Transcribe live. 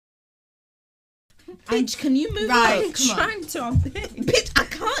Bitch, can you move Right, up? come on. Trying to on this. Bitch, I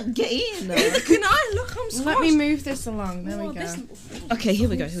can't get in. Can I look? I'm squashed. Let me move this along. There we go. Okay, here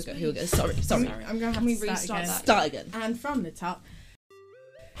we go. Sorry. I'm going to have me to restart start again. that. Start again. And from the top.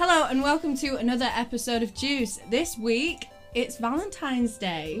 Hello and welcome to another episode of Juice. This week, it's Valentine's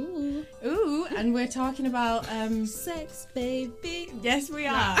Day. Ooh, and we're talking about Sex, baby. Yes, we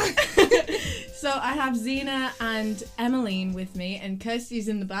are. So I have Zena and Emmeline with me, and Kirsty's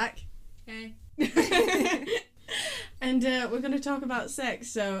in the back. Okay. And we're going to talk about sex.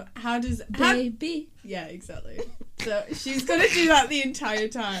 So Baby. Yeah, exactly. So she's going to do that the entire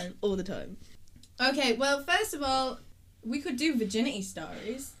time. All the time. Okay, well, first of all, we could do virginity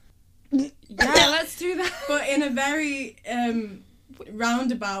stories. Yeah, let's do that. But in a very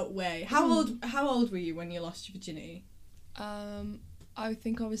roundabout way. How old were you when you lost your virginity? I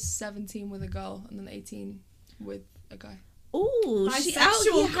think I was 17 with a girl and then 18 with a guy. Ooh, she out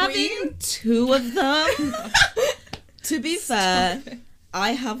Bisexual here queen. having two of them. To be fair,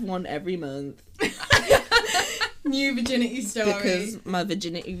 I have one every month New virginity story. because my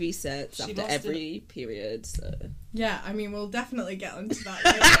virginity resets She after lost every period. So Yeah, I mean, we'll definitely get onto that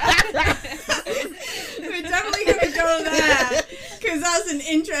later. We're definitely going to go there because that's an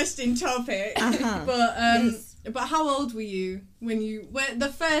interesting topic. Uh-huh. But how old were you when you the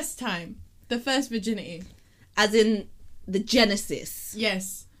first virginity? as in the Genesis.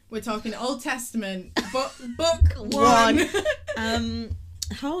 Yes, we're talking Old Testament, book one.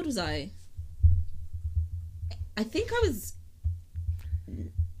 How old was I? I think I was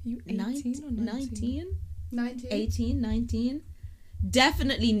You 18 or 19? 19. 19.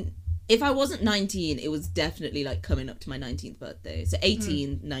 Definitely, if I wasn't 19, it was definitely like coming up to my 19th birthday. So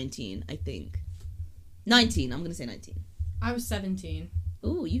 18, 19, I think. 19, I'm going to say 19. I was 17.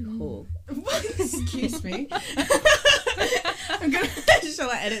 Ooh, you whore. Excuse me. Shall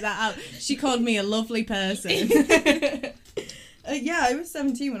I edit that out? She called me a lovely person. Yeah, I was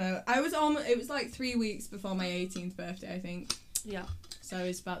 17 when I was almost. It was like 3 weeks before my 18th birthday, I think. Yeah. So I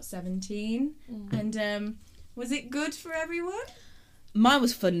was about 17. And was it good for everyone? Mine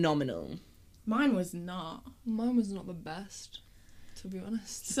was phenomenal. Mine was not. Mine was not the best, to be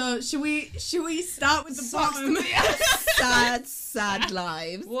honest. So should we start with the bottom? Sad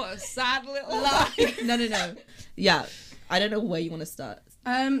lives. What a sad little life. No. Yeah, I don't know where you want to start.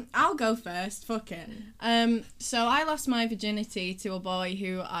 I'll go first. Fuck it. So I lost my virginity to a boy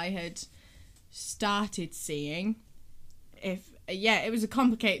who I had started seeing. It was a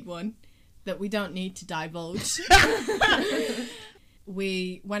complicated one that we don't need to divulge.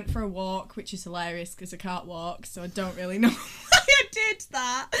 We went for a walk, which is hilarious because I can't walk, so I don't really know why I did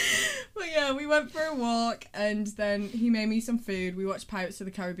that. But yeah, we went for a walk and then he made me some food. We watched Pirates of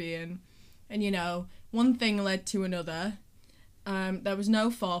the Caribbean. And, you know, one thing led to another. There was no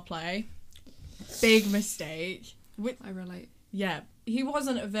foreplay. Big mistake. I relate. Yeah, he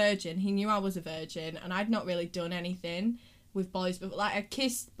wasn't a virgin. He knew I was a virgin, and I'd not really done anything with boys. But like, I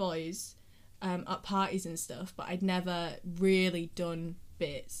kissed boys at parties and stuff, but I'd never really done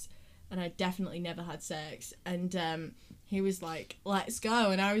bits, and I definitely never had sex. And he was like, "Let's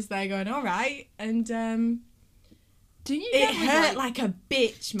go," and I was there going, "All right," and it hurt like a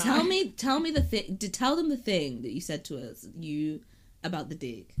bitch, man. Tell me the thing. Tell them the thing that you said to us. About the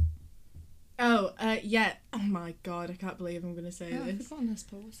dick. Oh, yeah. Oh my god, I can't believe I'm gonna say I've this. forgotten this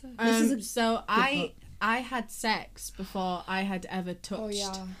part. What's that? So I had sex before I had ever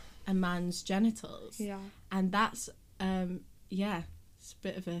touched a man's genitals. Yeah. And that's it's a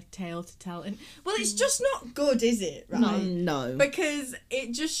bit of a tale to tell. And well, it's just not good, is it? Right? No. Because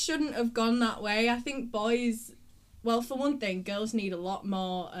it just shouldn't have gone that way. I think boys, well, for one thing, girls need a lot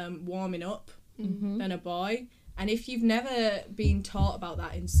more warming up than a boy. And if you've never been taught about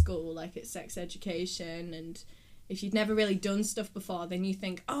that in school, like at sex education, and if you've never really done stuff before, then you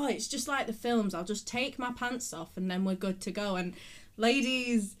think, oh, it's just like the films. I'll just take my pants off and then we're good to go. And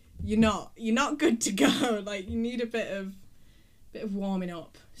ladies, you're not good to go. Like, you need a bit of warming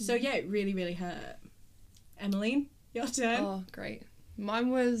up. So yeah, it really, really hurt. Emmeline, your turn. Oh, great. Mine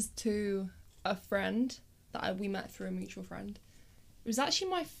was to a friend that we met through a mutual friend. It was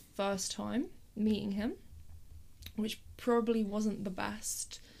actually my first time meeting him, which probably wasn't the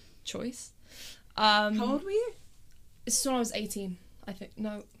best choice. How old were you? It's when I was 18, I think.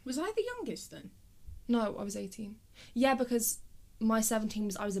 No. Was I the youngest then? No, I was 18. Yeah, because my 17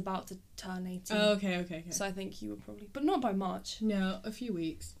 was, I was about to turn 18. Oh, okay. So I think you were probably, but not by much. No, a few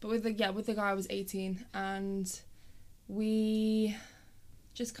weeks. But with the guy I was 18, and we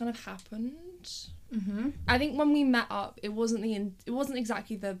just kind of happened. Mm-hmm. I think when we met up, it wasn't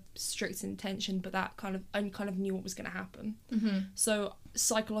exactly the strict intention, but that I kind of knew what was going to happen. Mm-hmm. So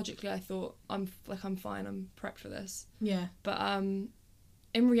psychologically I thought I'm fine, I'm prepped for this. Yeah. But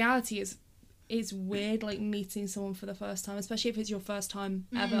in reality, it's weird, like, meeting someone for the first time, especially if it's your first time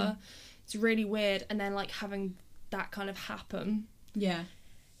ever. It's really weird, and then, like, having that kind of happen. Yeah.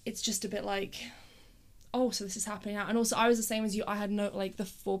 It's just a bit like, oh, so this is happening now. And also, I was the same as you. I had no, like, the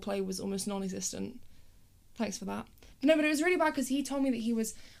foreplay was almost non-existent. Thanks for that. No, but it was really bad because he told me that he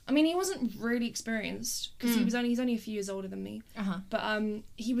wasn't really experienced because he's only a few years older than me. But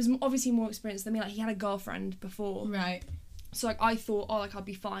he was obviously more experienced than me. Like, he had a girlfriend before. Right. So, like, I thought, oh, like, I'll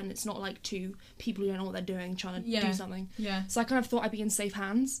be fine. It's not, like, two people who don't know what they're doing trying to do something. Yeah. So I kind of thought I'd be in safe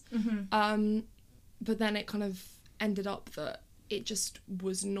hands. But then it kind of ended up that it just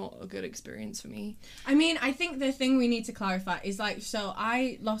was not a good experience for me. I mean, I think the thing we need to clarify is, like, so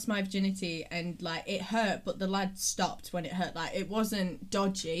I lost my virginity and, like, it hurt, but the lad stopped when it hurt. Like, it wasn't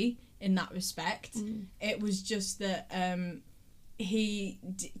dodgy in that respect. It was just that he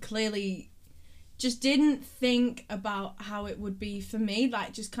clearly just didn't think about how it would be for me,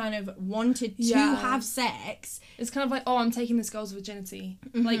 like, just kind of wanted to have sex. It's kind of like, oh, I'm taking this girl's virginity.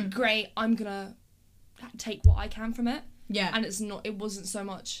 Like, great, I'm gonna take what I can from it. Yeah. And it wasn't so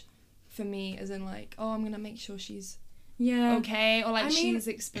much for me as in, like, oh, I'm gonna make sure she's yeah okay, or like she's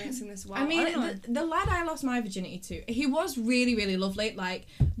experiencing this well. I mean, the lad I lost my virginity to, he was really, really lovely. Like,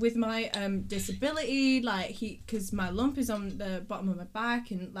 with my disability, like, because my lump is on the bottom of my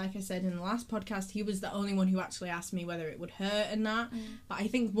back, and like I said in the last podcast, he was the only one who actually asked me whether it would hurt and that. But I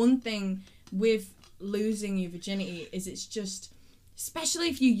think one thing with losing your virginity is it's just, especially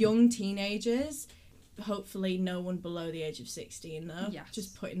if you're young teenagers, hopefully no one below the age of 16 though,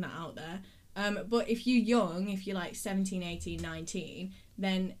 just putting that out there. But if you're young, if you're like 17, 18, 19,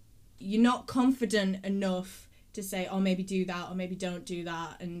 then you're not confident enough to say, oh, maybe do that, or maybe don't do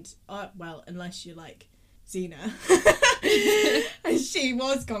that. And, well, unless you're like Zena. And she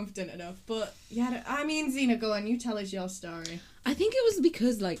was confident enough. But, yeah, I mean, Zena, go on, you tell us your story. I think it was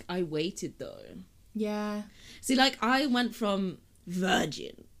because, like, I waited, though. Yeah. See, like, I went from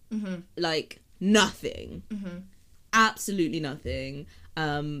virgin, like, nothing. Absolutely nothing.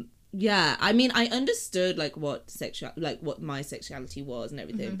 Yeah, I mean, I understood, like, what my sexuality was and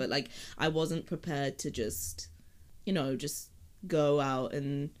everything, but, like, I wasn't prepared to just, just go out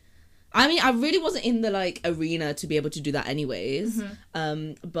and... I mean, I really wasn't in the, like, arena to be able to do that anyways,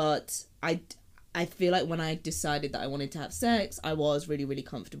 but I feel like when I decided that I wanted to have sex, I was really, really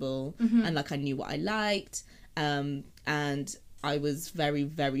comfortable, and, like, I knew what I liked, and I was very,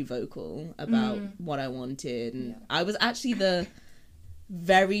 very vocal about what I wanted, and I was actually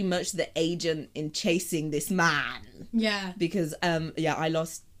very much the agent in chasing this man. Yeah. Because, I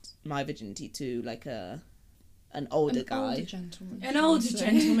lost my virginity to, like, an older guy. An older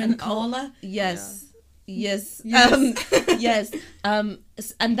gentleman caller. Yes. Yes. Yes.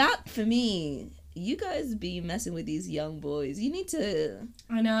 And that, for me, you guys be messing with these young boys. You need to...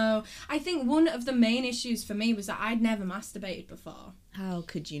 I know. I think one of the main issues for me was that I'd never masturbated before. How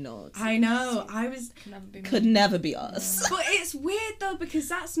could you not? I know. Could never be us. But it's weird though, because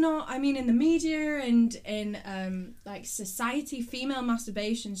that's not, I mean, in the media and in like society, female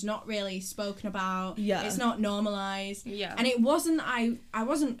masturbation's not really spoken about. Yeah. It's not normalised. Yeah. And it wasn't, I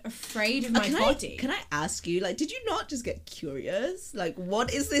wasn't afraid of my body. Can I ask you, like, did you not just get curious? Like,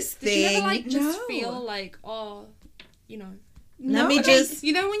 what is this thing? Did you ever, like, just feel like, oh, Let me just...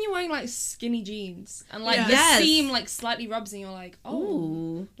 You know when you're wearing, like, skinny jeans and, like, the seam, like, slightly rubs and you're like, oh,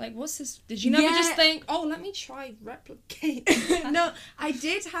 ooh. Like, what's this? Did you never just think, oh, let me try replicate? No, I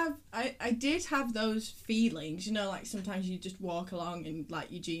did have those feelings, like, sometimes you just walk along and,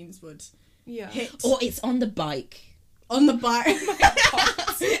 like, your jeans would hit. Or it's on the bike. On the bike. Oh my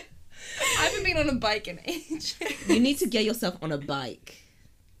God. I haven't been on a bike in ages. You need to get yourself on a bike.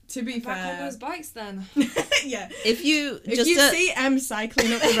 To be fair, back on those bikes then. Yeah. If you see M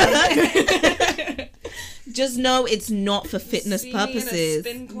cycling up the road, just know it's not for fitness purposes.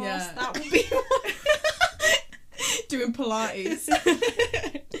 Me in a spin class, that would be doing Pilates.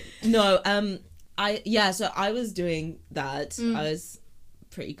 No, so I was doing that. I was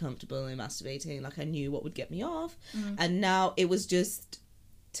pretty comfortable in masturbating. Like, I knew what would get me off, and now it was just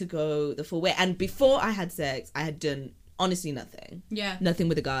to go the full way. And before I had sex, I had done honestly nothing. Yeah. Nothing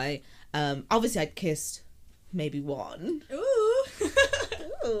with a guy. Obviously I'd kissed maybe one.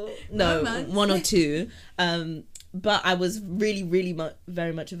 Ooh. No, one or two. But I was really, really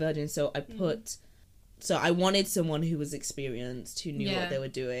very much a virgin. So I wanted someone who was experienced, who knew what they were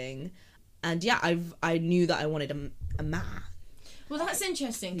doing. And I knew that I wanted a man. Well, that's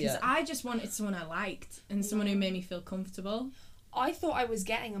interesting, because I just wanted someone I liked and someone who made me feel comfortable. I thought I was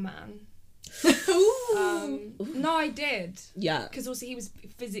getting a man. No, I did. Yeah. Because also he was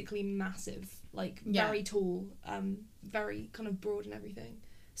physically massive, like very tall, very kind of broad and everything.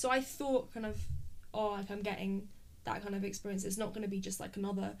 So I thought kind of, like I'm getting that kind of experience. It's not going to be just like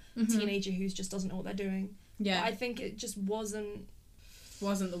another teenager who just doesn't know what they're doing. Yeah. But I think it just wasn't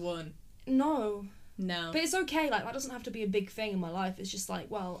the one. No. No. But it's okay, like, that doesn't have to be a big thing in my life. It's just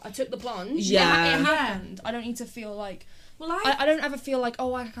like, well, I took the plunge. Yeah. It happened. I don't need to feel like... Well, I don't ever feel like,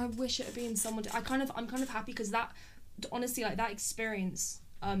 I wish it had been someone... I'm kind of happy because that... Honestly, like, that experience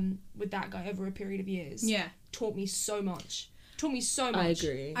with that guy over a period of years... Yeah. Taught me so much. I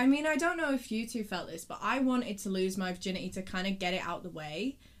agree. I mean, I don't know if you two felt this, but I wanted to lose my virginity to kind of get it out the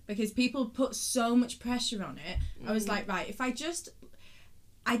way because people put so much pressure on it. I was like, right, if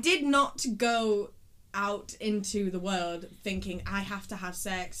I did not go out into the world thinking I have to have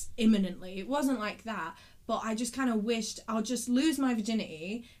sex imminently. It wasn't like that, but I just kind of wished I'll just lose my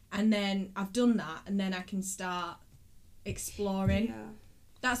virginity and then I've done that and then I can start exploring. Yeah.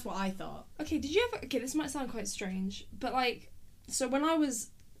 That's what I thought. Okay, did you ever... Okay, this might sound quite strange, but like, so when I was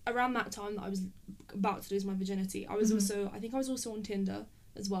around that time that I was about to lose my virginity, I was also... I think I was also on Tinder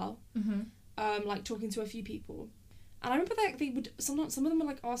as well. Like talking to a few people. And I remember that they would some of them would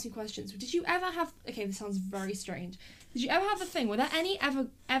like ask me questions. Did you ever have... Okay, this sounds very strange. Did you ever have the thing? Were there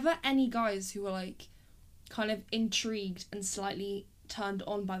ever any guys who were like kind of intrigued and slightly turned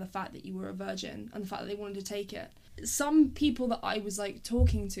on by the fact that you were a virgin and the fact that they wanted to take it? Some people that I was like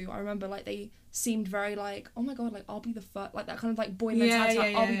talking to, I remember like they seemed very like, oh my god, like I'll be the first, like that kind of like boy mentality,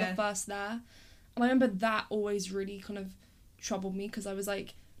 like I'll be the first there. And I remember that always really kind of troubled me because I was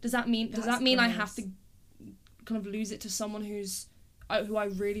like, does that mean I have to kind of lose it to someone who I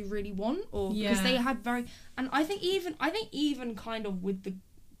really, really want, or because they had very... And I think even kind of with the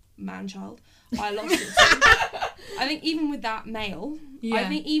man-child, I lost it too. I think even with that male, I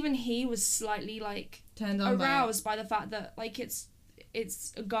think even he was slightly like turned on aroused by the fact that like it's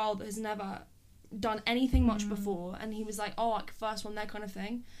a girl that has never done anything much before, and he was like, oh, like first one there kind of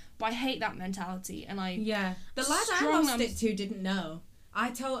thing. But I hate that mentality, and the lad I lost it to didn't know.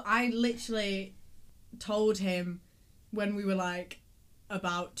 I literally told him when we were like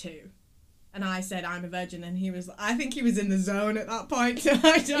about to, and I said I'm a virgin, and he was, I think he was in the zone at that point, so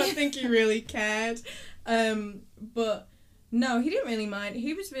I don't think he really cared. But no, he didn't really mind.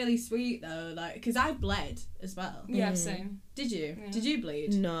 He was really sweet though, like, because I bled as well. Yeah, same. Did you? Yeah. Did you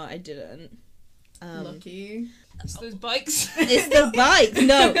bleed? No, I didn't. Lucky. It's those bikes. It's the bike.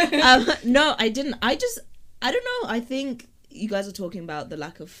 No, I didn't. I don't know. I think you guys are talking about the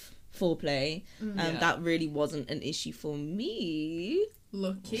lack of foreplay. That really wasn't an issue for me.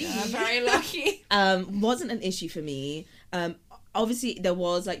 Lucky. Yeah, very lucky. Wasn't an issue for me. Obviously there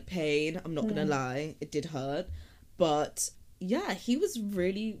was like pain. I'm not gonna lie, it did hurt, but yeah, he was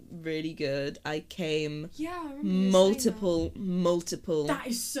really, really good. I came multiple. That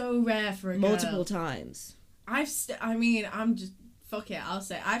is so rare for a girl. Multiple times. I'm just fuck it. I'll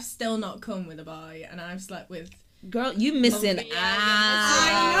say I've still not come with a boy, and I've slept with. Girl, you missing out.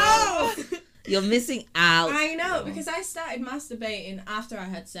 I know. You're missing out. I know, because I started masturbating after I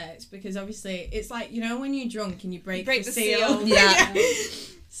had sex, because obviously it's like, you know, when you're drunk and you break the seal. Yeah.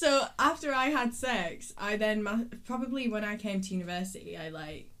 So after I had sex, I then probably when I came to university, I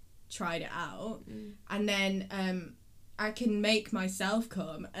like tried it out, and then I can make myself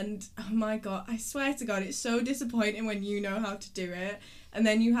come, and oh my god, I swear to God, it's so disappointing when you know how to do it, and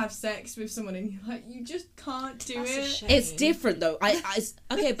then you have sex with someone and you're like, you just can't do it. It's different though.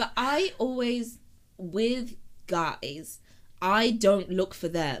 Okay, but I always, with guys, I don't look for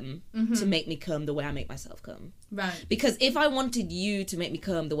them to make me come the way I make myself come. Right. Because if I wanted you to make me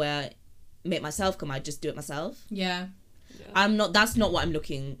come the way I make myself come, I'd just do it myself. Yeah. That's not what I'm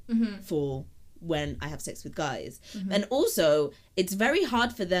looking for when I have sex with guys. And also, it's very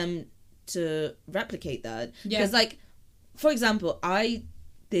hard for them to replicate that. Because like, for example,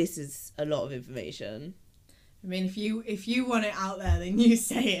 this is a lot of information. I mean, if you want it out there, then you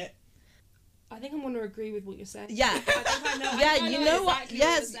say it. I think I'm going to agree with what you're saying. Yeah. I think I know. Yeah, I you know know what? exactly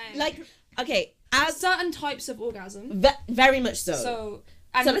Yes, what you're saying. like, okay, as certain types of orgasm. Very much so. So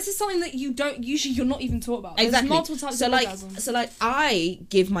this is something that you're not even taught about. Exactly. There's multiple types of orgasm. So like, I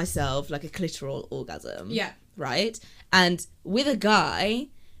give myself like a clitoral orgasm. Yeah. Right? And with a guy,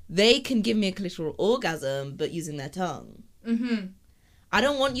 they can give me a clitoral orgasm, but using their tongue. I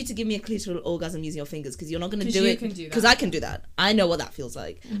don't want you to give me a clitoral orgasm using your fingers, because you're not going to do it. Because I can do that. I know what that feels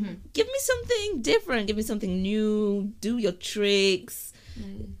like. Give me something different. Give me something new. Do your tricks.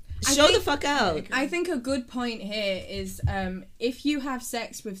 Show the fuck out. I think a good point here is if you have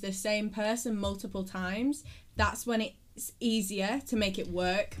sex with the same person multiple times, that's when it's easier to make it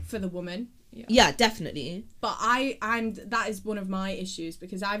work for the woman. Yeah, definitely. But that is one of my issues,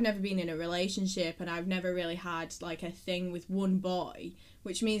 because I've never been in a relationship and I've never really had like a thing with one boy,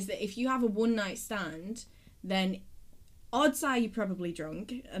 which means that if you have a one night stand, then odds are you're probably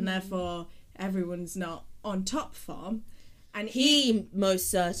drunk, and therefore everyone's not on top form. And he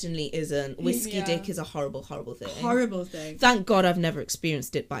most certainly isn't. Whiskey dick is a horrible, horrible thing. Horrible thing. Thank God I've never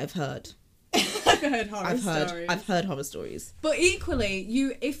experienced it, but I've heard. I've heard horror stories. But equally,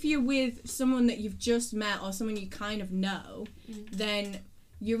 if you're with someone that you've just met or someone you kind of know, then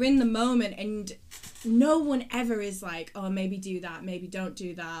you're in the moment, and no one ever is like, oh, maybe do that, maybe don't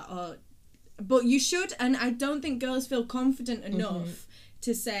do that, but you should. And I don't think girls feel confident enough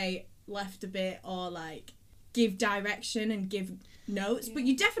to say left a bit, or like give direction and give notes, but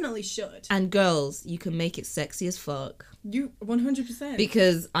you definitely should. And girls, you can make it sexy as fuck. You 100%.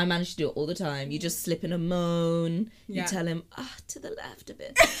 Because I manage to do it all the time. You just slip in a moan. You tell him, to the left a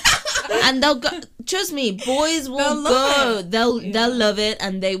bit. And they'll go. Trust me, boys will go. They'll love it,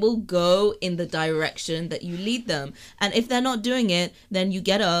 and they will go in the direction that you lead them. And if they're not doing it, then you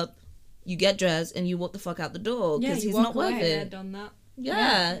get up, you get dressed, and you walk the fuck out the door, because he's not worth it. Done that.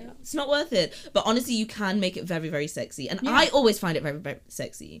 Yeah, it's not worth it. But honestly, you can make it very, very sexy. And I always find it very, very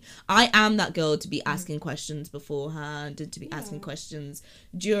sexy. I am that girl to be asking questions beforehand and to be asking questions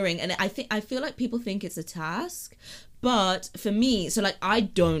during. And I feel like people think it's a task. But for me, so like I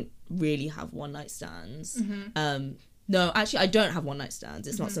don't really have one night stands. No, actually, I don't have one night stands.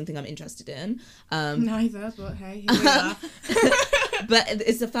 It's not something I'm interested in. Neither, but hey, here we are. But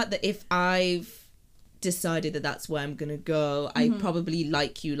it's the fact that if I've decided that that's where I'm gonna go, I probably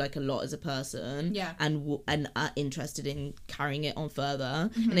like you like a lot as a person, and are interested in carrying it on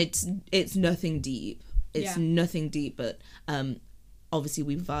further. And it's nothing deep. It's nothing deep, but obviously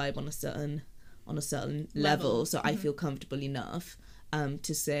we vibe on a certain level. So I feel comfortable enough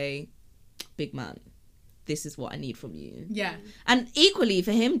to say, big man, this is what I need from you. Yeah. And equally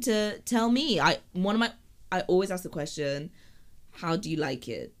for him to tell me, I always ask the question, how do you like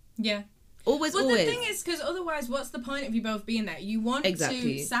it? Yeah. Always. The thing is, because otherwise, what's the point of you both being there? You want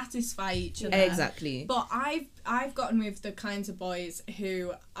to satisfy each other. Exactly. But I've gotten with the kinds of boys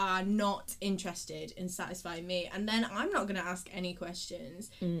who are not interested in satisfying me, and then I'm not going to ask any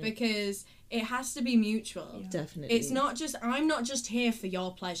questions because it has to be mutual. Yeah. Definitely. It's not just, I'm not just here for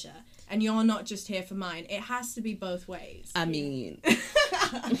your pleasure, and you're not just here for mine. It has to be both ways. I mean,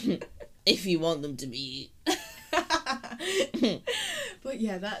 if you want them to be. But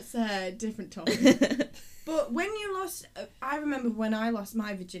yeah, that's a different topic. But when you lost, I remember when I lost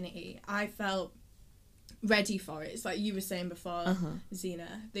my virginity, I felt ready for it. It's like you were saying before,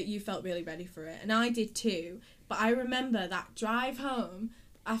 Zena, that you felt really ready for it, and I did too. But I remember that drive home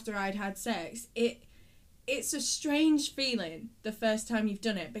after I'd had sex, it's a strange feeling the first time you've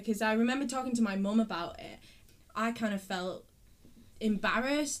done it, because I remember talking to my mum about it. I kind of felt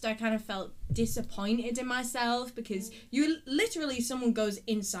embarrassed. I kind of felt disappointed in myself, because someone goes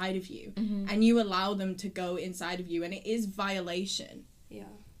inside of you and you allow them to go inside of you, and it is violation. Yeah.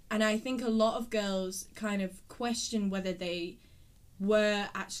 And I think a lot of girls kind of question whether they were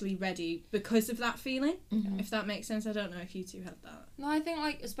actually ready because of that feeling, if that makes sense. I don't know if you two had that. No, I think,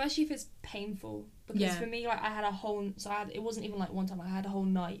 like, especially if it's painful, because for me, like, I had a whole, it wasn't even like one time, I had a whole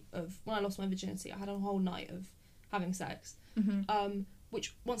night of, when I lost my virginity, I had a whole night of having sex,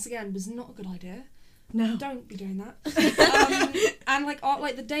 which once again was not a good idea. No, don't be doing that. And like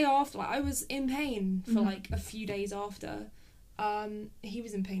the day after, like, I was in pain for like a few days after. He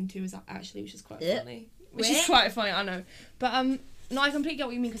was in pain too, actually, which is quite funny. I know. But no, I completely get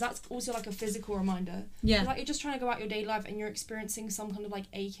what you mean, because that's also like a physical reminder. Yeah. Like, you're just trying to go out your daily life and you're experiencing some kind of like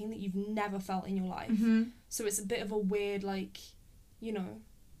aching that you've never felt in your life. So it's a bit of a weird, like, you know.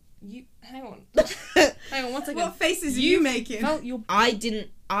 Hang on 1 second. What faces are you making?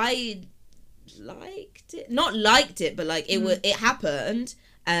 I liked it, not liked it, but like it happened,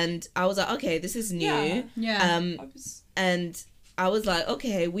 and I was like, okay, this is new. And I was like,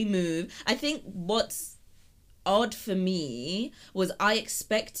 okay, we move. I think what's odd for me was I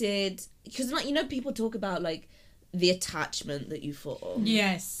expected, because, like, you know, people talk about like the attachment that you form.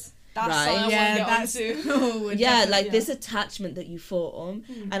 Yes. That's right. This attachment that you form.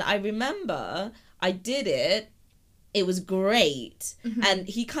 And I remember I did it. It was great. And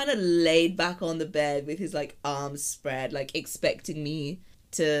he kind of laid back on the bed with his like arms spread, like expecting me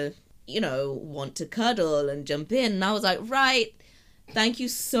to, you know, want to cuddle and jump in. And I was like, right, thank you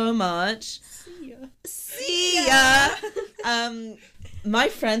so much. See ya. My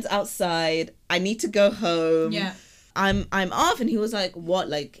friend's outside. I need to go home. Yeah. I'm off. And he was like, what,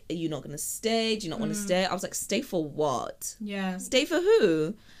 like, are you not gonna stay? Do you not want to stay? I was like, stay for what? Yeah. Stay for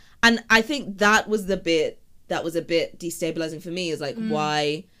who? And I think that was a bit destabilizing for me, is like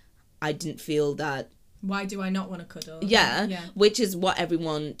why I didn't feel that. Why do I not want to cuddle? Yeah, which is what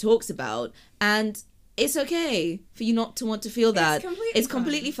everyone talks about. And it's okay for you not to want to feel that. It's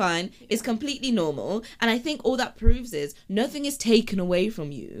completely fine. Yeah. It's completely normal. And I think all that proves is nothing is taken away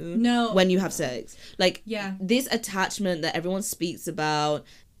from you when you have sex. Like, this attachment that everyone speaks about,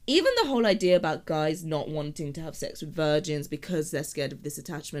 even the whole idea about guys not wanting to have sex with virgins because they're scared of this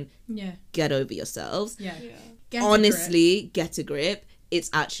attachment. Yeah. Get over yourselves. Yeah. Honestly, get a grip. It's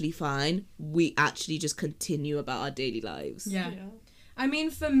actually fine. We actually just continue about our daily lives. Yeah. I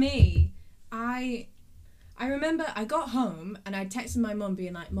mean, for me, I remember I got home and I texted my mum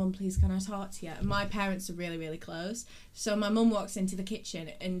being like, Mum, please, can I talk to you? And my parents are really, really close. So my mum walks into the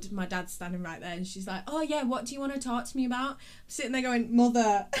kitchen and my dad's standing right there and she's like, oh yeah, what do you want to talk to me about? I'm sitting there going,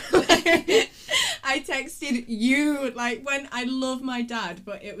 Mother. I texted you, like, when I love my dad,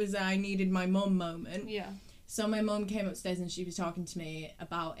 but it was I needed my mum moment. Yeah. So my mum came upstairs and she was talking to me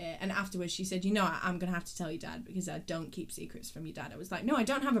about it. And afterwards she said, you know, I'm going to have to tell your dad because I don't keep secrets from your dad. I was like, no, I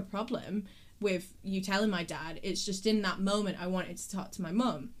don't have a problem with you telling my dad. It's just in that moment I wanted to talk to my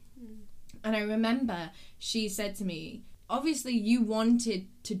mum. And I remember she said to me, obviously you wanted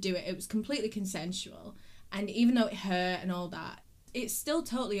to do it. It was completely consensual. And even though it hurt and all that, it's still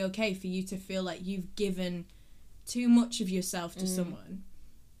totally okay for you to feel like you've given too much of yourself to someone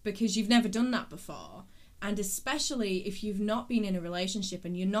because you've never done that before. And especially if you've not been in a relationship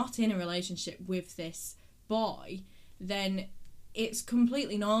and you're not in a relationship with this boy, then it's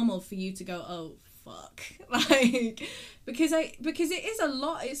completely normal for you to go, oh, fuck. Like, because it is a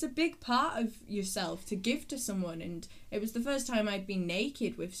lot, it's a big part of yourself to give to someone. And it was the first time I'd been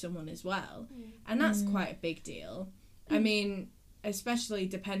naked with someone as well. And that's quite a big deal. I mean, especially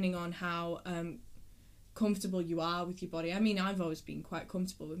depending on how comfortable you are with your body. I mean, I've always been quite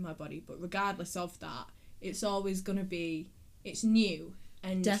comfortable with my body, but regardless of that, it's always going to be, it's new.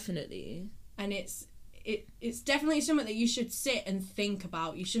 And definitely. And it's definitely something that you should sit and think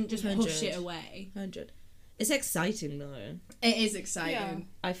about. You shouldn't just push it away. 100. It's exciting though. It is exciting.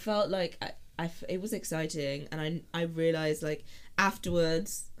 Yeah. I felt like it was exciting, and I realised, like,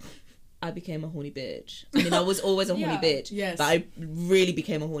 afterwards I became a horny bitch. I mean, I was always a horny bitch. Yes. But I really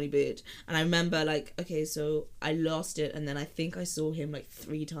became a horny bitch. And I remember, like, okay, so I lost it, and then I think I saw him, like,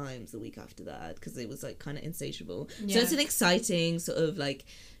 3 times the week after that, because it was, like, kind of insatiable. Yeah. So it's an exciting sort of, like,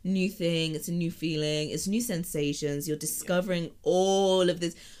 new thing. It's a new feeling. It's new sensations. You're discovering all of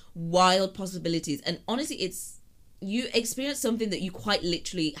this wild possibilities. And honestly, you experience something that you quite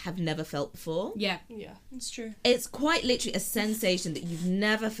literally have never felt before. Yeah, it's true. It's quite literally a sensation that you've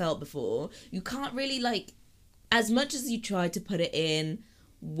never felt before. You can't really, like, as much as you try to put it in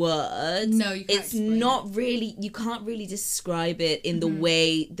words, no, you can't. It's not really, you can't really describe it in the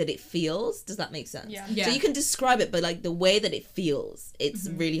way that it feels. Does that make sense? Yeah. So you can describe it, but, like, the way that it feels, it's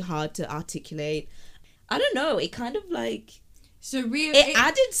really hard to articulate. I don't know, it kind of, like, so really,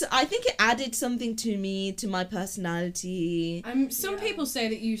 I think it added something to me, to my personality. Some people say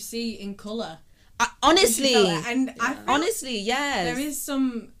that you see in colour. Honestly, and I honestly, yes,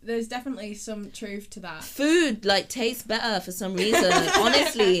 there's definitely some truth to that. Food, like, tastes better for some reason.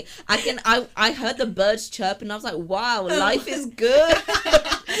 Honestly, I heard the birds chirp and I was like, wow, life is good.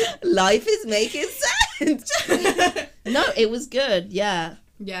 Life is making sense. No, it was good. Yeah.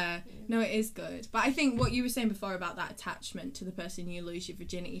 No, it is good. But I think what you were saying before about that attachment to the person you lose your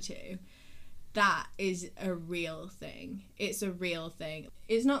virginity to, that is a real thing. It's a real thing.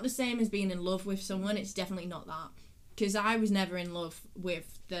 It's not the same as being in love with someone. It's definitely not that. Because I was never in love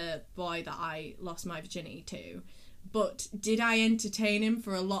with the boy that I lost my virginity to. But did I entertain him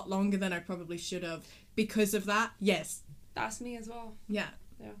for a lot longer than I probably should have because of that? Yes. That's me as well. Yeah.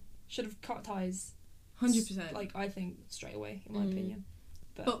 Should have cut ties. 100%. Like, I think, straight away, in my opinion.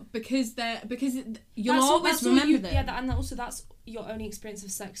 But because you'll always remember them. Yeah, and also that's your only experience of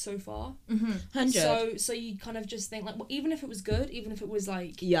sex so far. 100. So you kind of just think, like, well, even if it was good, even if it was,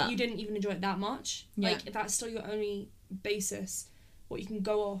 like, you didn't even enjoy it that much, like, that's still your only basis, what you can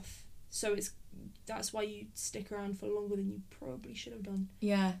go off. So that's why you stick around for longer than you probably should have done.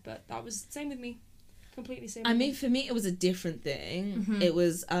 Yeah. But that was same with me. Completely same. I mean, for me, it was a different thing. It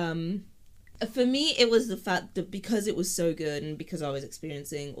was for me, it was the fact that because it was so good and because I was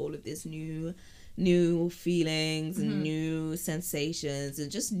experiencing all of this new feelings and new sensations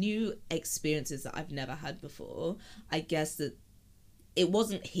and just new experiences that I've never had before, I guess that it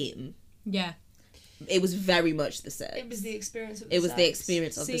wasn't him. Yeah. It was very much the sex. It was the experience of the sex. It was the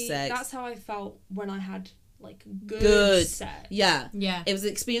experience of the sex. That's how I felt when I had, like, good sex. Yeah. It was the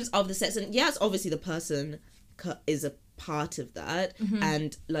experience of the sex. And yes, obviously the person is a part of that,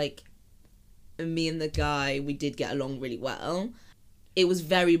 and like me and the guy, we did get along really well. It was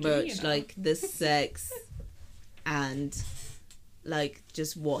very much like the sex and like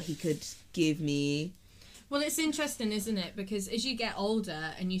just what he could give me. Well, it's interesting, isn't it? Because as you get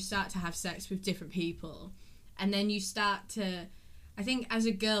older and you start to have sex with different people, and then you start to, I think as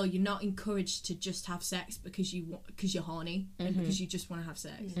a girl, you're not encouraged to just have sex because you're horny and because you just want to have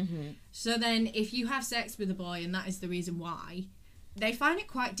sex. So then if you have sex with a boy and that is the reason why, they find it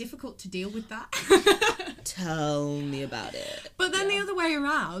quite difficult to deal with that. Tell me about it. But then the other way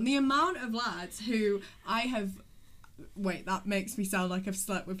around, the amount of lads who I have... Wait, that makes me sound like I've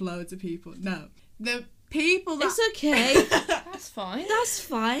slept with loads of people. No. The people that... It's okay. That's fine. That's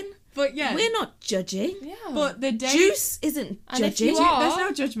fine. But yeah. We're not judging. Yeah. But the day... Juice isn't And if judging. you are- There's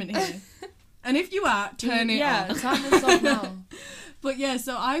no judgment here. And if you are, turn it off. turn this off now. But yeah,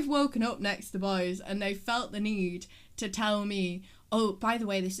 so I've woken up next to boys and they felt the need to tell me, oh, by the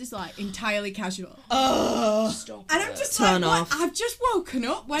way, this is like entirely casual. Stop. And I'm just Turn like, off. what? I've just woken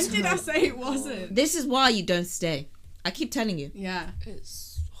up. When did I say it wasn't? This is why you don't stay. I keep telling you. Yeah.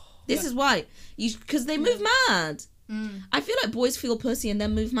 This is why. Because they move mad. I feel like boys feel pussy and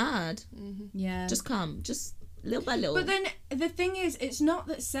then move mad. Yeah. Just come. Just little by little. But then the thing is, it's not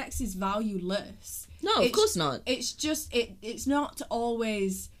that sex is valueless. No, of course not. It's just, it's not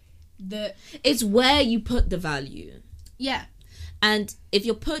always the... It's where you put the value. Yeah. And if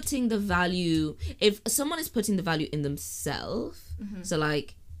you're putting the value... If someone is putting the value in themselves, so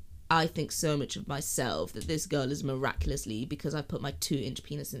like... I think so much of myself that this girl is miraculously, because I put my 2-inch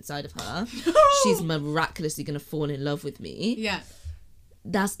penis inside of her, she's miraculously going to fall in love with me. Yeah.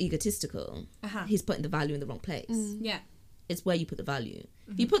 That's egotistical. He's putting the value in the wrong place. Yeah. It's where you put the value.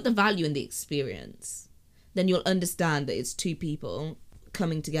 If you put the value in the experience, then you'll understand that it's two people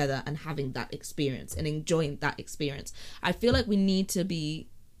coming together and having that experience and enjoying that experience. I feel like we need to be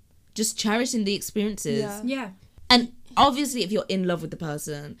just cherishing the experiences. Yeah. And obviously, if you're in love with the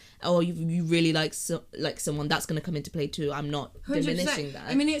person or you really like someone, that's going to come into play too. I'm not 100%. diminishing that.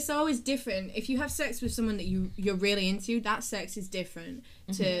 I mean, it's always different. If you have sex with someone that you're really into, that sex is different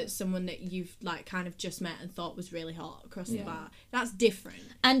to someone that you've like kind of just met and thought was really hot across the bar. That's different.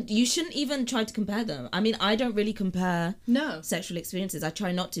 And you shouldn't even try to compare them. I mean, I don't really compare sexual experiences. I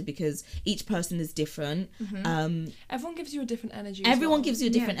try not to because each person is different. Everyone gives you a different energy. Everyone gives you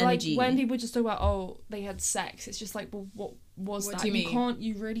a different energy. Like when people just talk about, oh, they had sex, it's just like, well, what was What that? do you mean?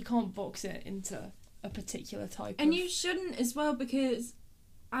 You really can't box it into a particular type. And you shouldn't as well, because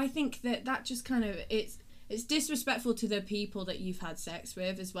I think that just kind of it's disrespectful to the people that you've had sex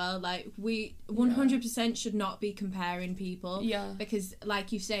with as well. Like, we 100% should not be comparing people. Yeah. Because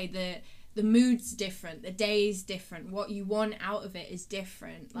like you say, the mood's different, the day's different, what you want out of it is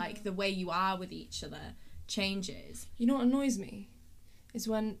different. Like the way you are with each other changes. You know what annoys me? Is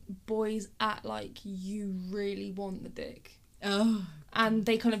when boys act like you really want the dick. Oh. And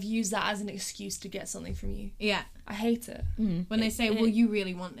they kind of use that as an excuse to get something from you. Yeah. I hate it. When they say, well, you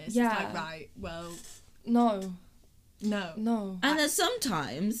really want this. Yeah. It's like, right, well, No. no. And then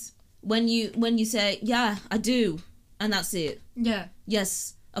sometimes when you say, yeah, I do, and that's it. Yeah.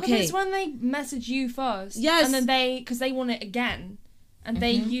 Yes. But Okay. it's when they message you first. Yes. And then because they want it again. And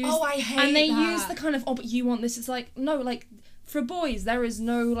they use... Oh, I hate And they that. use the kind of, oh, but you want this. It's like, no, like, for boys, there is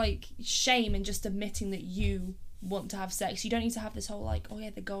no, like, shame in just admitting that you want to have sex. You don't need to have this whole, like, oh, yeah,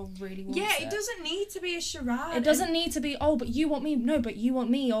 the girl really wants it. Yeah, it doesn't need to be a charade. It doesn't need to be, oh, but you want me. No, but you want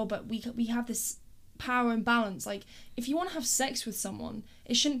me. Oh, but we have this power and balance. Like, if you want to have sex with someone,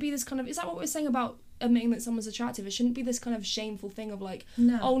 it shouldn't be this kind of... Is that what we're saying about admitting that someone's attractive? It shouldn't be this kind of shameful thing of, like,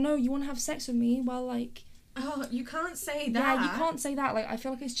 oh, no, you want to have sex with me? Well, like... Oh, you can't say that. Yeah, you can't say that. Like, I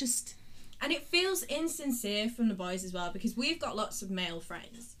feel like it's just... And it feels insincere from the boys as well, because we've got lots of male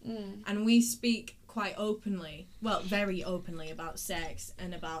friends. And we speak quite openly, well, very openly about sex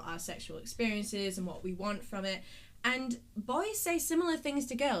and about our sexual experiences and what we want from it. And boys say similar things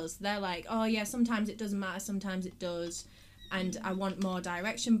to girls. They're like, oh, yeah, sometimes it doesn't matter, sometimes it does, and I want more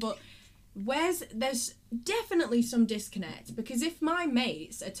direction. But there's definitely some disconnect, because if my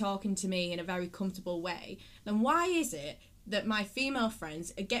mates are talking to me in a very comfortable way, then why is it that my female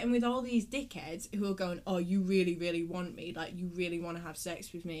friends are getting with all these dickheads who are going, oh, you really, really want me, like, you really want to have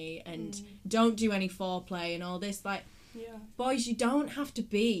sex with me, and don't do any foreplay and all this. Like, boys, you don't have to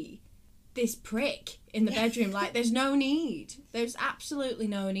be this prick in the bedroom. Like, there's no need. There's absolutely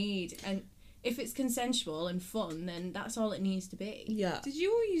no need. And if it's consensual and fun, then that's all it needs to be. Yeah. Did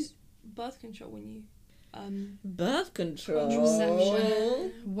you all use birth control when you... Birth control.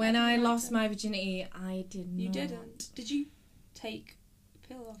 Contraception. When I lost my virginity, I did not. You didn't? Did you take a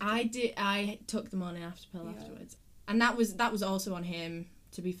pill after? I did. I took the morning after pill afterwards. And that was also on him,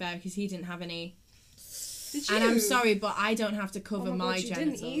 to be fair, because he didn't have any. Did you? And I'm sorry, but I don't have to cover my God, you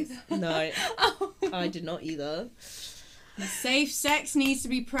genitals. didn't either. No, I did not either. Safe sex needs to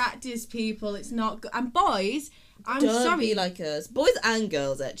be practiced, people. It's not good. And boys, I'm Don't sorry. be like us. Boys and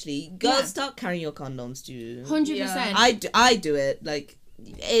girls, actually. Girls, Yeah. start carrying your condoms too. 100%. Yeah. I do it. Like,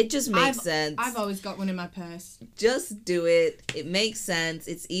 it just makes sense. I've always got one in my purse. Just do it. It makes sense.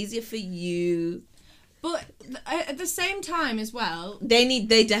 It's easier for you. But at the same time as well, They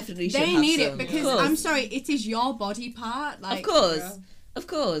definitely should they have need it some. because, Of course. I'm sorry, it is your body part. Like, Of course. Yeah. Of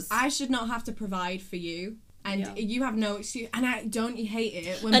course. I should not have to provide for you. And Yeah. you have no excuse. And I don't hate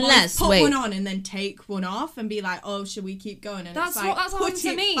it when Unless, boys put wait. one on and then take one off and be like, oh, should we keep going? And That's it's what like, that's what happened put to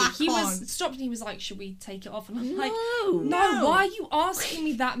it me. back He on. was stopped and he was like, "Should we take it off?" And I'm like, No. "No, why are you asking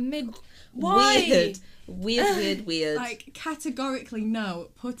me that mid? Why?" Weird. Like, categorically, no.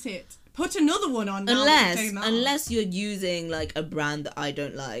 Put another one on now. that you're doing that. Unless you're using like a brand that I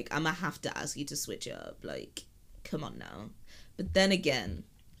don't like, I'm gonna have to ask you to switch it up. Like, come on now. But then again,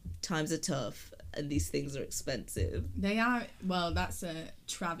 times are tough and these things are expensive. They are, well, that's a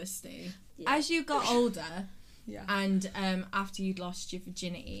travesty. Yeah. As you got older Yeah. and after you'd lost your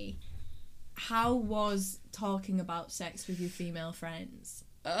virginity, how was talking about sex with your female friends?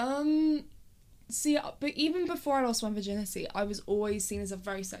 See, but even before I lost my virginity, I was always seen as a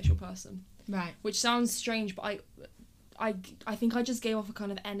very sexual person, Right. which sounds strange, but I think I just gave off a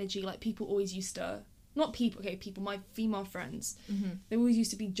kind of energy like people always used to. Not people, okay, people, my female friends. Mm-hmm. There always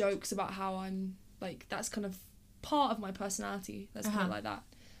used to be jokes about how I'm like that's kind of part of my personality. Let's put it like that.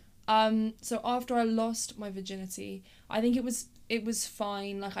 So after I lost my virginity, I think it was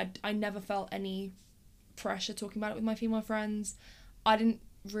fine. Like I never felt any pressure talking about it with my female friends. I didn't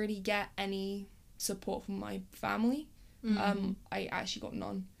really get any support from my family. Mm-hmm. I actually got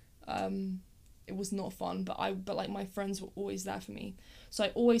none. It was not fun, but like my friends were always there for me. So I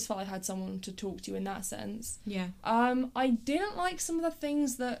always felt I had someone to talk to in that sense. Yeah. I didn't like some of the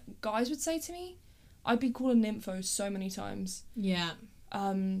things that guys would say to me. I'd be called a nympho so many times. Yeah.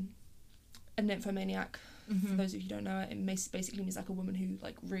 A nymphomaniac. Mm-hmm. For those of you who don't know it, basically means like a woman who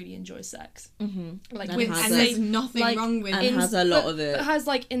like really enjoys sex. Mm-hmm. Like And with has And a- there's nothing like, wrong with and it. has a lot of it. But has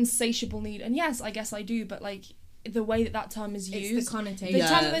like insatiable need, and yes, I guess I do, but like the way that term is used, It's the connotation. the Yeah.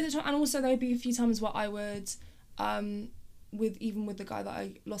 time, and also there'd be a few times where I would, with the guy that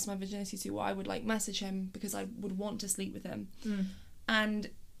I lost my virginity to, where I would like message him because I would want to sleep with him, and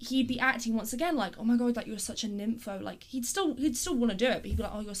he'd be acting once again like, oh my god, like you're such a nympho, like he'd still want to do it, but he'd be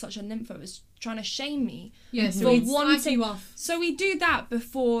like, oh, you're such a nympho, it's trying to shame me. Yeah, so For he'd one slag you off. So we do that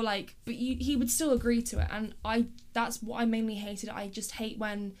before, like, but he would still agree to it, and that's what I mainly hated. I just hate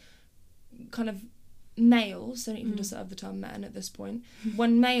when kind of males, don't even deserve the term men at this point,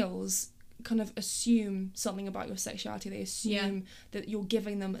 when males kind of assume something about your sexuality, they assume that you're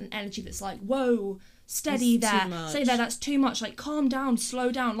giving them an energy that's like, whoa, steady It's too there, much. stay there, that's too much, like calm down,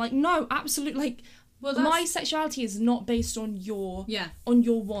 slow down. Like, no, absolutely, like, Well, my sexuality is not based on your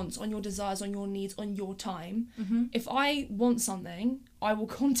wants, on your desires, on your needs, on your time. Mm-hmm. If I want something, I will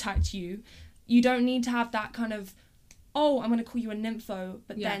contact you. You don't need to have that kind of, oh, I'm going to call you a nympho,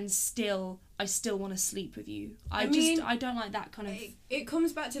 but then I still want to sleep with you. I don't like that kind of... It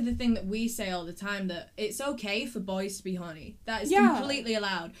comes back to the thing that we say all the time, that it's okay for boys to be horny. That is Yeah. completely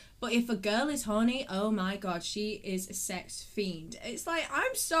allowed. But if a girl is horny, oh my god, she is a sex fiend. It's like,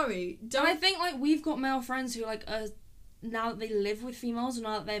 I'm sorry. And I think, like, we've got male friends who, like, now that they live with females, or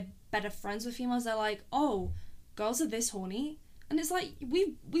now that they're better friends with females, they're like, oh, girls are this horny. And it's like,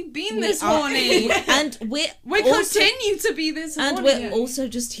 we've been this horny. And we also, continue to be this horny. And we're also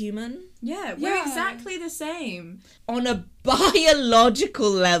just human. Yeah, we're exactly the same. On a biological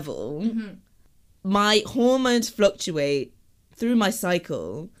level, my hormones fluctuate through my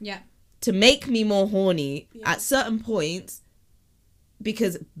cycle to make me more horny at certain points,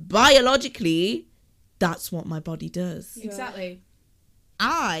 because biologically, that's what my body does. Yeah. Exactly.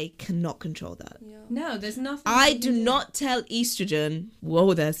 I cannot control that. Yeah. No, there's nothing. I do not tell estrogen,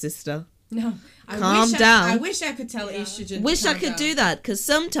 whoa there, sister. No. Calm down. I wish I could tell estrogen. Wish to I calm could down. do that, because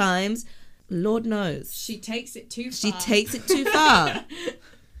sometimes, Lord knows, She takes it too far. she takes it too far.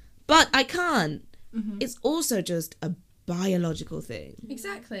 But I can't. It's also just a biological thing.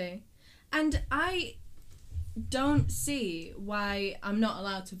 Exactly. And I don't see why I'm not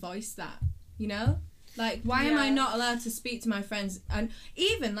allowed to voice that, you know? Like, why am I not allowed to speak to my friends? And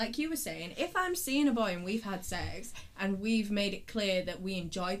even, like you were saying, if I'm seeing a boy and we've had sex and we've made it clear that we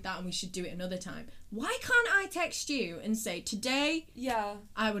enjoyed that and we should do it another time, why can't I text you and say, today,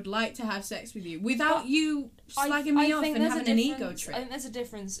 I would like to have sex with you, without you slagging me off and having an ego trip? I think there's a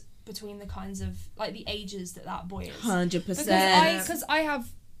difference between the kinds of like the ages that boy is. 100%. Because I have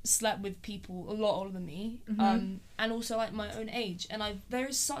slept with people a lot older than me, and also like my own age, and there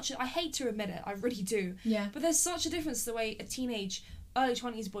is such I hate to admit it, I really do. Yeah. But there's such a difference the way a teenage, early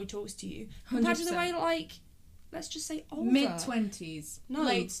 20s boy talks to you compared to the way like, let's just say older. Mid-20s. No.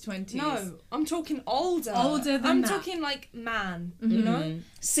 Late 20s. No, I'm talking older. Older than I'm that. talking like man, you know?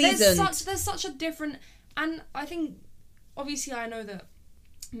 Seasoned. There's such a different, and I think, obviously I know that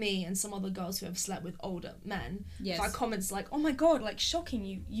me and some other girls who have slept with older men, Yes. like comments like, oh my god, like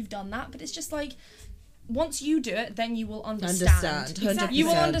shocking you've done that, but it's just like, once you do it, then you will understand. 100%. You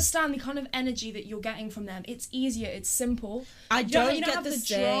will understand the kind of energy that you're getting from them. It's easier, it's simple. I You don't have get the the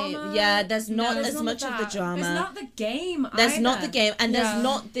same. drama. Yeah, there's not there's as none much of of the that. drama. There's not the game There's either. not the game, and Yeah. there's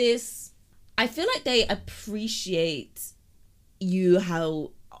not this. I feel like they appreciate you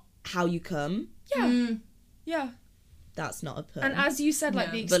how you come. Yeah. Yeah. That's not a pun. And as you said, like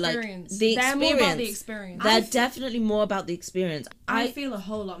Yeah. the But, like, experience. the They're more about the experience. experience. They're definitely more about the experience. I feel a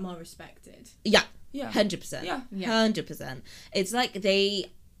whole lot more respected. Yeah, Yeah. 100%. Yeah. 100%. It's like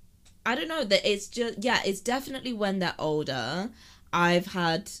I don't know, that it's just, it's definitely when they're older.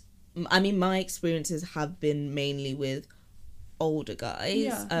 My experiences have been mainly with older guys.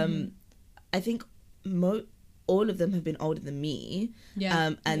 Yeah. I think all of them have been older than me.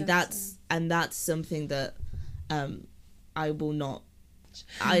 Yeah. And Yeah, that's something that I will not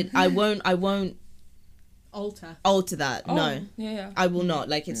I won't alter that. Oh, No. Yeah. I will not.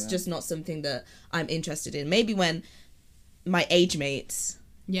 Like, it's just not something that I'm interested in. Maybe when my age mates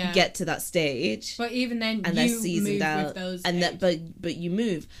get to that stage, But even then, and they're you seasoned move out, with those and age. but you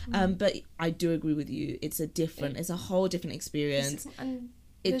move. But I do agree with you. It's a whole different experience. And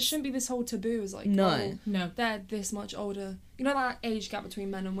there It's- shouldn't be this whole taboo as like, No. oh, No. they're this much older. You know that age gap between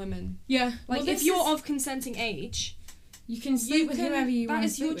men and women? Yeah. Like, Well, if this you're is- of consenting age, you can sleep with whoever you want That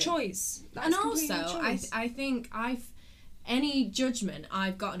to is your sleep with. choice. That And is completely also, your choice. I think any judgment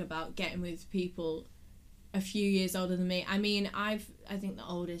I've gotten about getting with people a few years older than me. I mean, I think the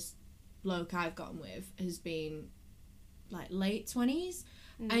oldest bloke I've gotten with has been like late 20s,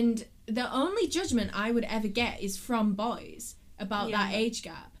 and the only judgment I would ever get is from boys about that age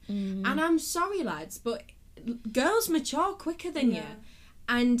gap. And I'm sorry, lads, but girls mature quicker than you,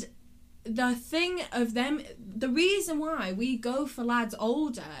 and the thing of them, the reason why we go for lads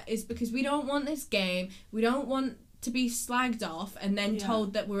older is because we don't want this game. We don't want to be slagged off and then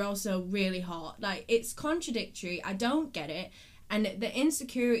told that we're also really hot. Like, it's contradictory. I don't get it. And the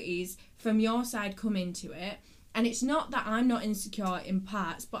insecurities from your side come into it. And it's not that I'm not insecure in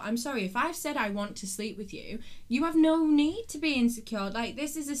parts, but I'm sorry, if I've said I want to sleep with you, you have no need to be insecure. Like,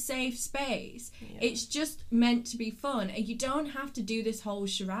 this is a safe space. It's just meant to be fun. And you don't have to do this whole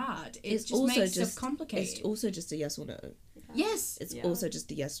charade. It just makes stuff complicated. It's also just a yes or no. Yes. It's also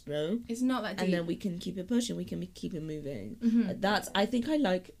just a yes no. It's not that deep. And then we can keep it pushing, we can keep it moving. I think I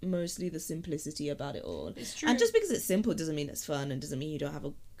like mostly the simplicity about it all. It's true. And just because it's simple doesn't mean it's fun, and doesn't mean you don't have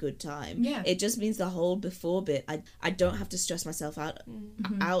a good time. Yeah. It just means the whole before bit, I don't have to stress myself out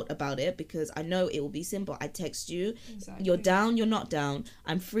about it, because I know it will be simple. I text you, you're down, you're not down,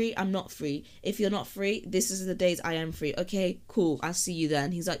 I'm free, I'm not free. If you're not free, this is the days I am free. Okay, cool, I'll see you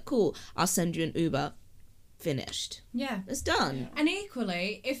then. He's like, cool, I'll send you an Uber. Finished. Yeah. It's done. And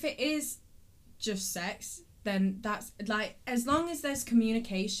equally, if it is just sex, then that's like, as long as there's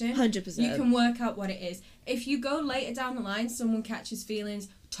communication, 100%. you can work out what it is. If you go later down the line, someone catches feelings,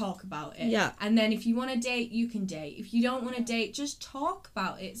 talk about it. Yeah. And then if you want to date, you can date. If you don't want to date, just talk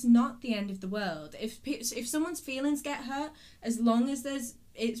about it. It's not the end of the world. If someone's feelings get hurt, as long as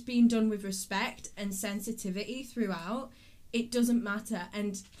it's being done with respect and sensitivity throughout, it doesn't matter.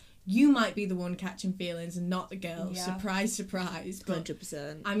 And you might be the one catching feelings and not the girl. Yeah. Surprise, surprise. But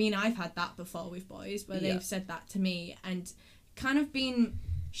 100%. I mean, I've had that before with boys where they've said that to me and kind of been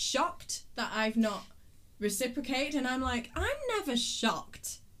shocked that I've not reciprocated. And I'm like, I'm never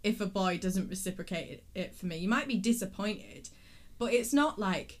shocked if a boy doesn't reciprocate it for me. You might be disappointed, but it's not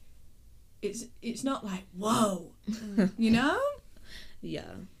like, it's not like, whoa, you know?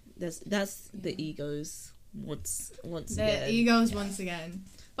 Yeah. That's the egos once The again. egos once again.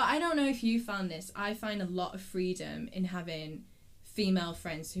 But I don't know if you found this. I find a lot of freedom in having female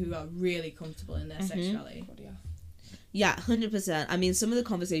friends who are really comfortable in their sexuality. Yeah, 100%. I mean, some of the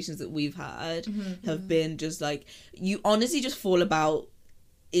conversations that we've had have been just like, you honestly just fall about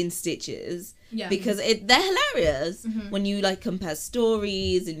in stitches. Yeah. Because they're hilarious when you like compare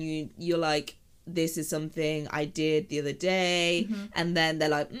stories and you're like, this is something I did the other day, and then they're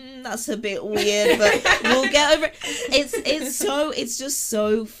like, that's a bit weird, but we'll get over it. It's just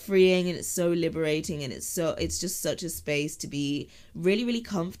so freeing, and it's so liberating, and it's just such a space to be really, really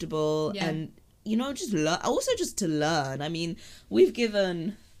comfortable, and you know, just also just to learn. I mean, we've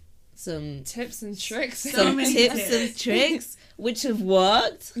given some tips and tricks, and tricks which have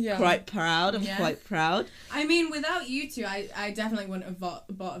worked. Quite proud. I'm quite proud. I mean, without you two, I definitely wouldn't have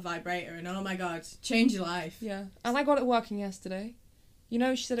bought a vibrator, and oh my god, change your life. Yeah, and I got it working yesterday. You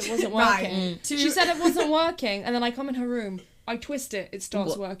know, she said it wasn't working. She said it wasn't working, and then I come in her room, I twist it, it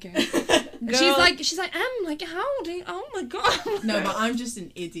starts working. She's like, like, how do you, oh my god. No, but I'm just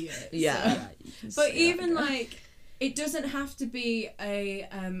an idiot. Yeah. So. But even like, it doesn't have to be a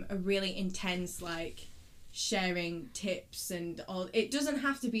really intense like sharing tips and all. It doesn't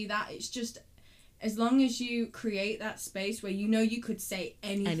have to be that. It's just as long as you create that space where you know you could say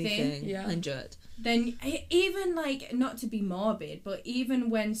anything. Yeah. 100. Then even like, not to be morbid, but even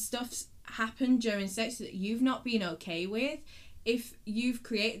when stuff's happened during sex that you've not been okay with, if you've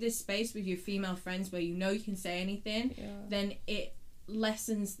created this space with your female friends where you know you can say anything, then it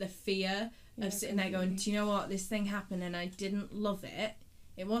lessens the fear of sitting there going, do you know what, this thing happened and I didn't love it.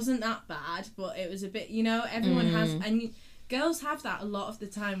 It wasn't that bad, but it was a bit, you know, everyone has, and girls have that a lot of the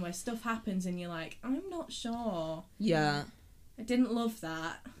time where stuff happens and you're like, I'm not sure. Yeah. I didn't love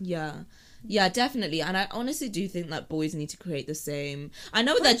that. Yeah, definitely. And I honestly do think that boys need to create the same. I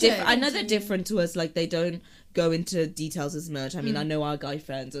know they're different to us. Like, they don't go into details as much. I mean, I know our guy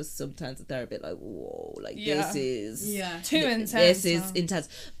friends are sometimes they're a bit like, whoa, like this is too intense. This is intense.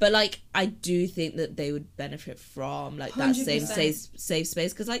 But like, I do think that they would benefit from like that 100%. same safe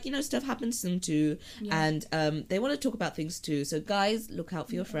space, because like, you know, stuff happens to them too, and they want to talk about things too. So guys, look out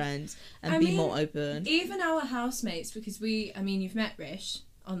for your friends and be more open. Even our housemates, because you've met Rish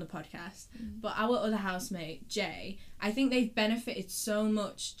on the podcast, but our other housemate Jay, I think they've benefited so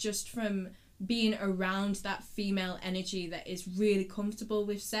much just from being around that female energy that is really comfortable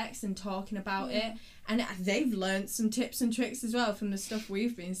with sex and talking about it, and they've learned some tips and tricks as well from the stuff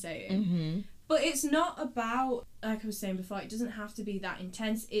we've been saying. But it's not about, like I was saying before, it doesn't have to be that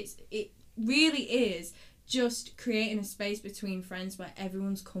intense. It really is just creating a space between friends where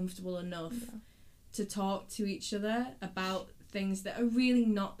everyone's comfortable enough to talk to each other about things that are really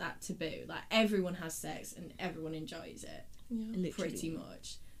not that taboo. Like, everyone has sex and everyone enjoys it, pretty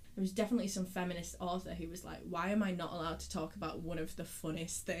much. There was definitely some feminist author who was like, why am I not allowed to talk about one of the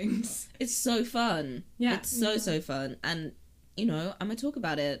funnest things? It's so fun. Yeah. It's so fun. And, you know, I'm going to talk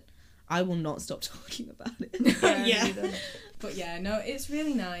about it. I will not stop talking about it. But yeah, no, it's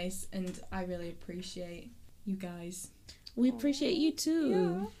really nice, and I really appreciate you guys. We appreciate you too.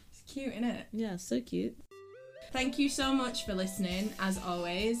 Yeah. It's cute, isn't it? Yeah, so cute. Thank you so much for listening, as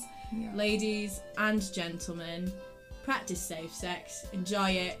always. Ladies and gentlemen, practice safe sex, enjoy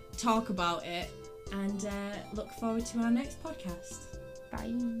it, talk about it, and look forward to our next podcast.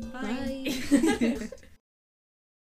 Bye. Bye.